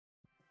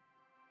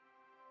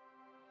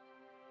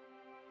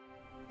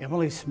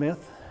Emily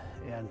Smith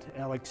and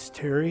Alex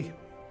Terry,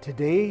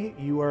 today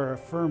you are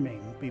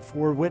affirming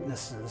before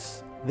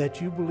witnesses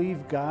that you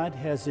believe God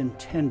has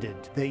intended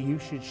that you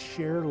should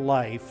share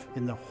life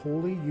in the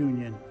holy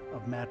union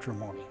of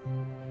matrimony.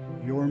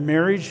 Your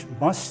marriage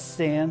must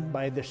stand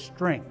by the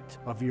strength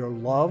of your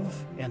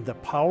love and the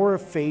power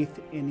of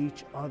faith in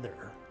each other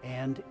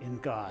and in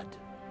God.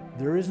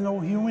 There is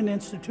no human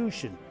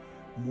institution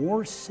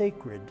more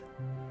sacred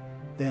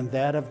than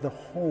that of the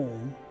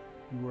home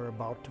you are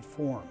about to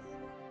form.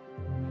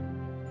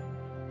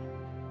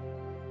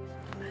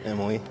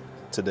 Emily,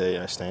 today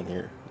I stand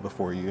here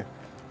before you,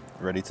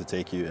 ready to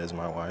take you as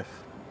my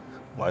wife,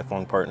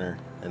 lifelong partner,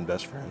 and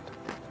best friend.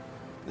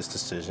 This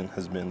decision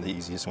has been the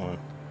easiest one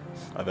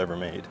I've ever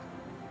made.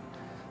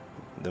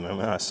 The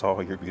moment I saw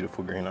your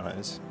beautiful green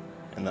eyes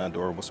and that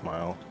adorable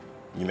smile,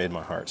 you made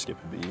my heart skip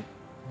a beat.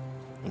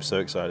 I'm so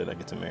excited I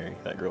get to marry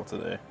that girl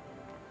today.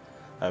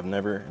 I've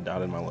never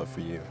doubted my love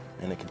for you,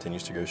 and it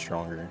continues to grow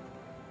stronger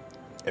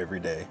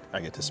every day I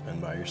get to spend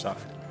by your side.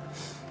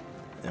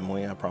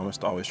 Emily, I promise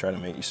to always try to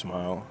make you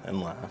smile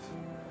and laugh.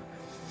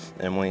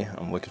 Emily,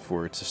 I'm looking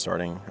forward to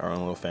starting our own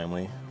little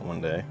family one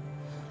day,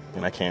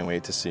 and I can't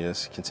wait to see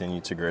us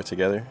continue to grow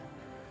together,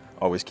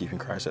 always keeping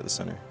Christ at the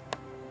center.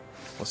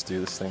 Let's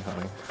do this thing,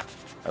 honey.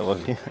 I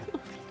love you.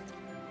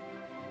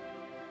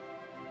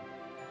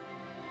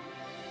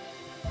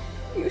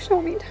 You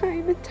show me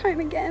time and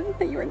time again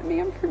that you are the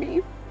man for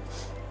me.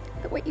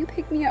 The way you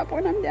pick me up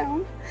when I'm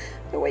down,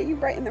 the way you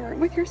brighten the room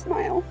with your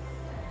smile.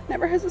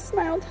 Never has a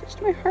smile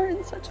touched my heart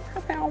in such a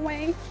profound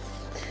way.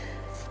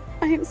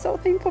 I am so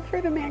thankful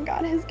for the man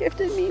God has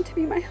gifted me to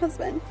be my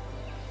husband.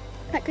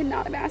 I could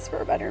not have asked for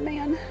a better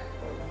man.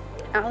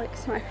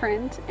 Alex, my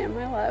friend and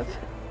my love,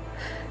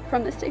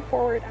 from this day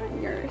forward,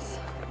 I'm yours.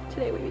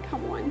 Today we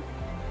become one.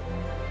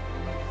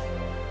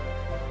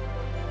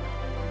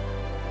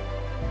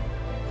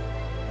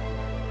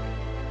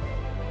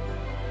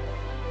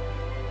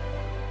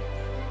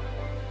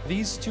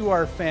 These two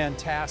are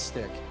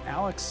fantastic.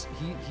 Alex,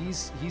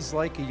 he's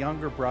like a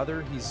younger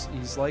brother.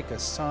 He's like a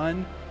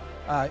son,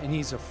 and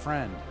he's a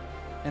friend.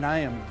 And I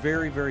am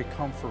very, very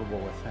comfortable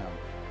with him,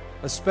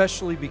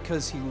 especially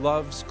because he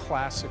loves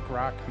classic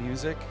rock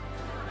music,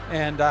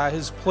 and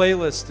his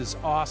playlist is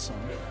awesome.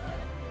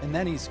 And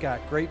then he's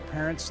got great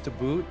parents to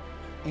boot,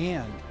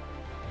 and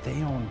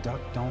they own Duck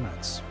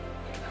Donuts.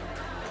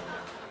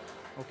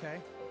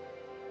 Okay?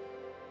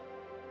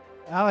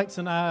 Alex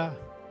and I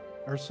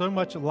are so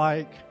much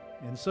alike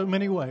in so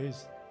many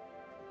ways.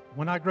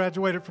 When I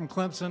graduated from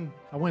Clemson,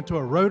 I went to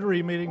a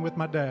Rotary meeting with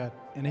my dad,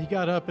 and he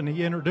got up and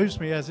he introduced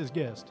me as his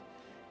guest.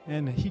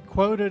 And he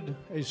quoted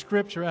a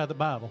scripture out of the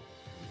Bible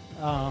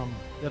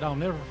that I'll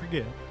never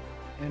forget.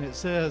 And it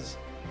says,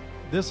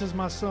 "This is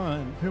my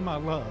son whom I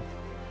love,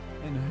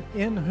 and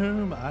in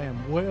whom I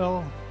am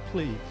well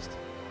pleased."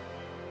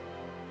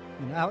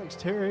 And Alex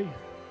Terry,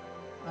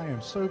 I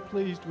am so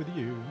pleased with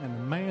you and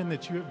the man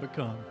that you have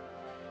become,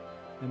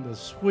 and the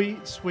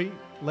sweet, sweet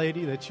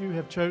lady that you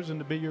have chosen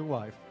to be your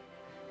wife.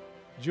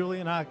 Julie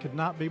and I could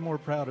not be more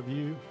proud of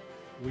you.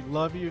 We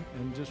love you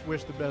and just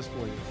wish the best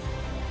for you.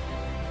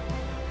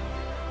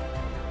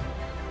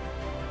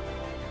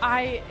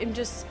 I am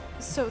just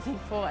so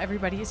thankful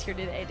everybody is here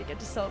today to get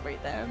to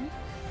celebrate them.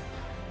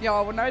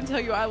 Y'all, when I tell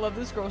you I love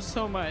this girl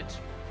so much.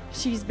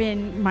 She's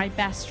been my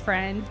best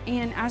friend,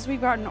 and as we've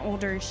gotten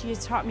older, she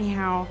has taught me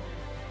how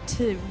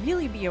to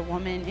really be a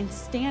woman and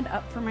stand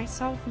up for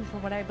myself and for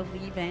what I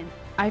believe in.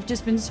 I've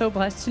just been so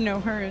blessed to know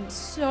her and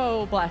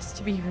so blessed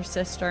to be her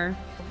sister.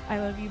 I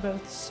love you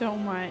both so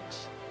much.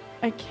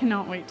 I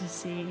cannot wait to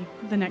see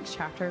the next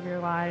chapter of your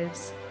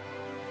lives.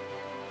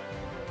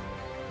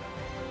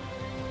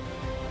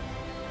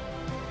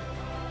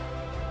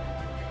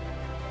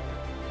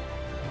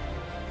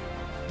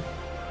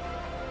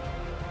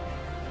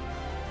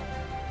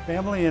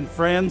 Family and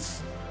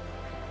friends,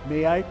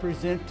 may I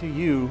present to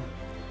you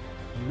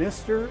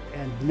Mr.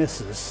 and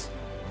Mrs.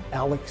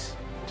 Alex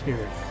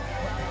Terry.